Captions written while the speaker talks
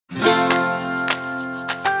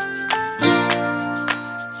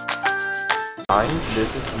Hi, this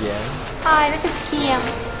is Yan, Hi, this is Kim.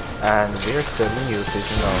 and we're studying using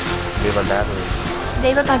of Viva Library.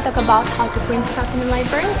 Today we're going to talk about how to print stuff in the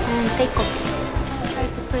library and take copies. Try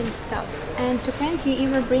to print stuff. And to print, you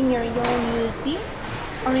either bring your own USB,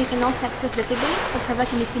 or you can also access the database, but for that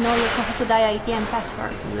you need to know your Tohoku ID and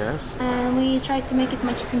password. Yes. And we tried to make it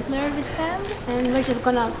much simpler this time, and we're just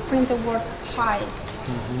gonna print the word hi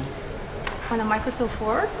on a Microsoft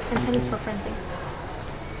Word and send it for printing.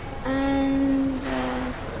 And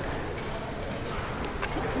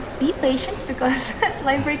be patient because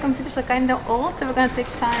library computers are kind of old, so we're gonna take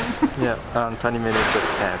time. Yeah, 20 minutes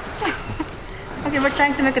just passed. Okay, we're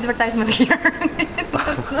trying to make advertisement here.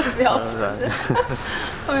 Alright.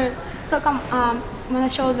 Okay, so come, I'm gonna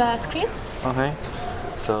show the screen. Okay.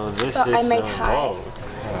 So this So is I made a hi. road.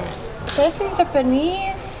 Right. So it's in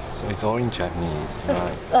Japanese. So it's all in Japanese. So,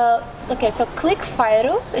 Right. okay, so click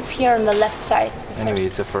File. It's here on the left side. Anyway,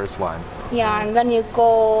 it's the first one. Yeah, and then you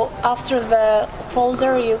go after the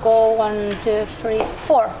folder. You go 1, 2, 3,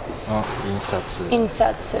 4. Oh, insert.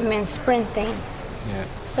 Insert means printing. Yeah.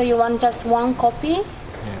 So you want just one copy,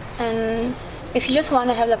 Yeah. and if you just want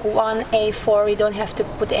to have like one A4, you don't have to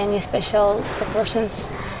put any special proportions.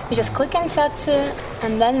 You just click Insert,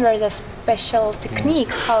 and then there's a special technique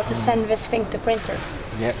how to send this thing to printers.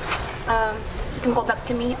 Yes. You can go back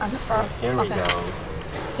to me on. Here we go.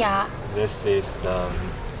 Yeah. This is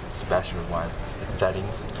special one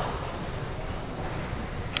settings.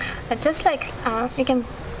 It's just like you can.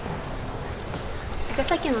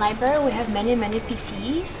 Just like in library, we have many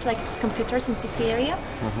PCs, like computers in PC area,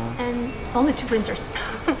 and only 2 printers.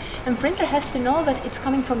 And printer has to know that it's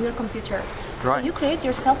coming from your computer. Right. So you create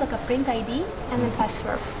yourself like a print ID and a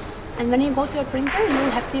password. And when you go to a printer,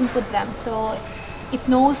 you have to input them, so it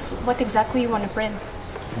knows what exactly you want to print.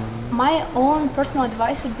 My own personal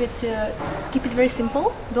advice would be to keep it very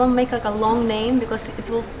simple. Don't make like a long name because it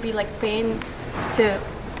will be like pain to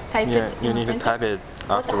type it. Yeah, you in need to printer. type it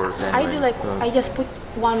afterwards. I Anyway. do like I just put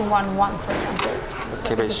 111 for example.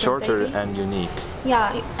 Okay, but it's shorter and unique.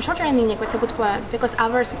 Yeah, shorter and unique. It's a good one because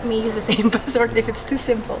others may use the same password if it's too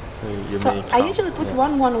simple. You So make I usually put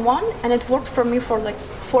 111, and it worked for me for like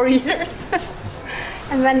 4 years.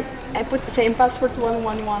 And then I put the same password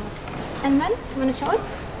 111, and then I'm gonna show it.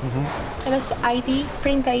 So that's ID,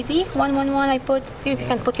 print ID 111. I put. You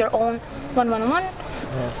can put your own 111,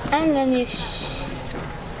 and then you.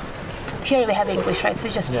 Here we have English, right? So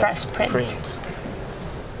you just press print.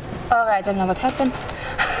 Oh, I don't know what happened.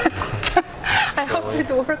 I hope it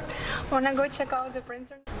worked. Wanna go check out the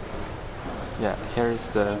printer? Yeah, here is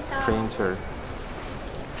the printer.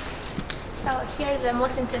 So here's the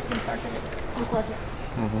most interesting part of it. Enclosure.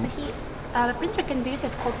 So the printer can be used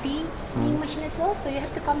as copying machine as well. So you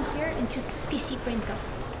have to come here and choose PC printer.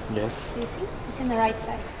 Yes. Do you see? It's in the right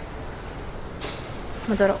side.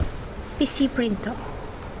 Modoro. PC printer.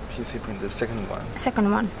 PC printer, second one.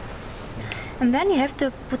 Second one. And then you have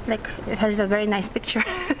to put like, here's a very nice picture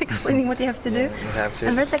explaining what you have to do. You have to.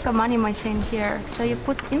 And there's like a money machine here. So you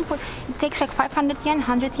put input, it takes like 500 yen,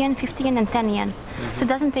 100 yen, 50 yen and 10 yen. So it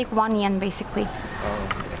doesn't take 1 yen basically.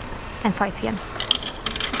 And 5 yen.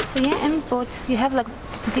 So yeah, input, you have like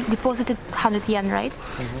deposited 100 yen, right?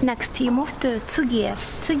 Next, you move to tsugie.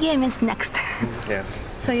 Tsugie means next. Yes.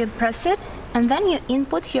 So you press it, and then you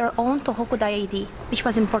input your own Tohoku ID, which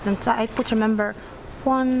was important. So I put, remember,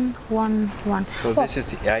 111. So this is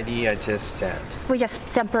the ID I just said. We just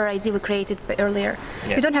temporary ID we created earlier.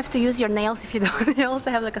 Yeah. You don't have to use your nails if you don't. You also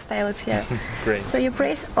have like a stylus here. Great. So you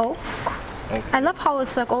press O. Okay. I love how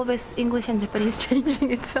it's like always English and Japanese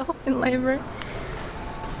changing itself in library.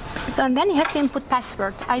 So and then you have to input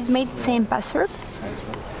password. I made the same password.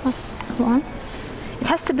 One. It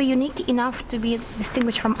has to be unique enough to be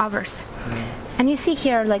distinguished from others. And you see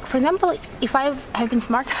here, like for example, if I have been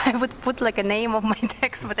smart, I would put like a name of my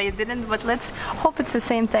text, but I didn't. But let's hope it's the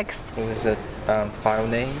same text. So this is a file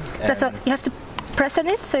name. So you have to press on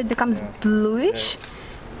it so it becomes bluish,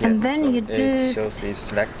 and then so you do. It shows it's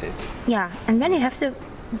selected. Yeah, and then you have to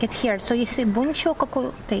get here. So you say bunshou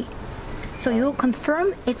kokote. So you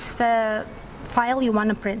confirm it's the file you want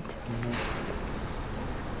to print.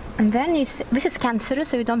 And then you say, this is cancel,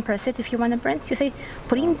 so you don't press it if you want to print. You say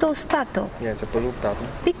printo stato. Yeah, it's a blue button.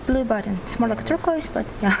 Big blue button. It's more like turquoise, but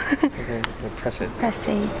yeah. Okay, you press it. Press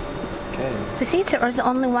it. Okay. So see, there's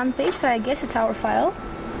only one page, so I guess it's our file.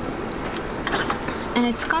 And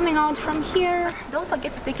it's coming out from here. Don't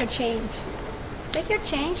forget to take your change. Take your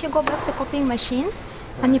change, you go back to copying machine,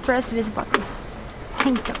 and you press this button.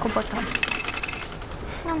 button.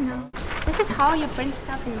 No. This is how you print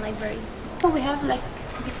stuff in library. So we have like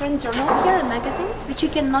different journals here and magazines which you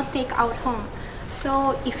cannot take out home.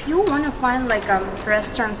 So if you want to find like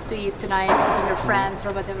restaurants to eat tonight with your friends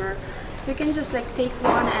or whatever, you can just like take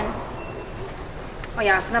one and oh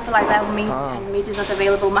yeah, not like that meat, and meat is not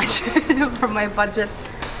available much for my budget.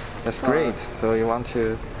 That's great. So you want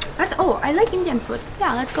to? I like Indian food.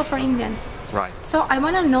 Yeah, let's go for Indian. Right. So I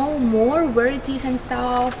want to know more varieties and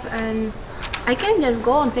stuff, and I can just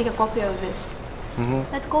go and take a copy of this.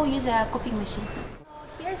 Let's go use a copying machine.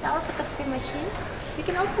 So here's our photocopy machine. You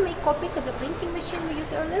can also make copies at the printing machine we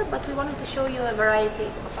used earlier, but we wanted to show you a variety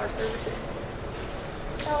of our services.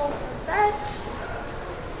 So for that,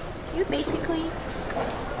 you basically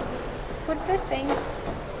put the thing,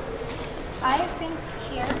 I think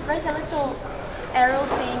here, there's a little arrow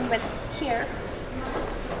saying but here,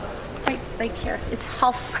 right here, it's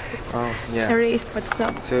half erased but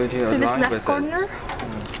still. So to this left corner,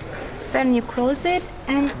 then you close it,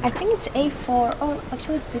 and I think it's A4, oh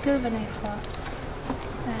actually it's bigger than A4.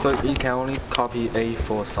 So you can only copy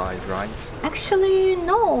A4 size, right? Actually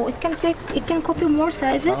no, it can copy more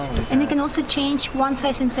sizes, and you can also change one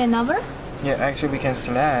size into another. Yeah, actually we can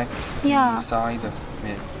select the size of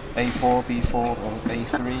it. A4, B4 or A3.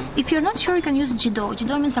 So if you're not sure, you can use Jido.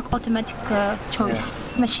 Jido means like automatic choice.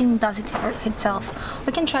 Machine does it itself.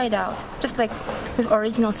 We can try it out, just like with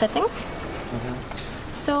original settings.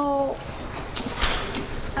 So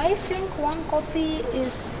I think one copy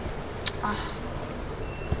is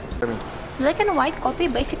black and white copy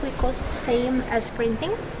basically costs same as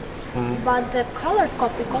printing, but the colored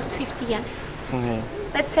copy costs 50 yen.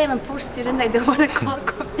 Let's say I'm a poor student, I don't want a color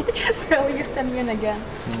copy, so I'll use 10 yen again.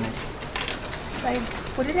 So I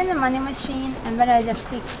put it in the money machine, and then I just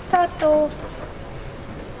click Stato.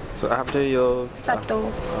 So after your...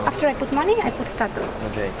 Stato. After I put money, I put Stato.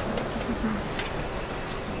 Okay.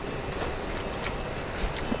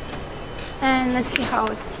 And let's see how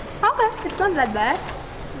it... Okay, it's not that bad.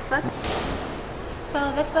 But... So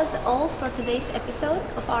that was all for today's episode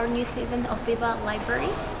of our new season of Viva Library.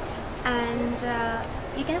 And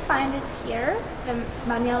you can find it here, the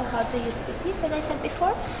manual how to use PCs, as I said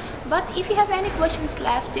before. But if you have any questions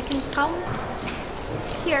left, you can come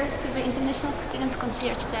here to the International Students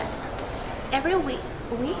Concierge Desk. Every week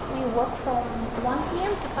we work from 1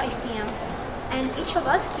 p.m. to 5 p.m. and each of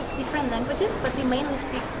us speak different languages, but we mainly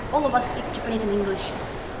speak, all of us speak Japanese and English,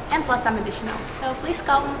 and plus some additional. So please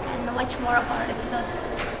come and watch more of our episodes.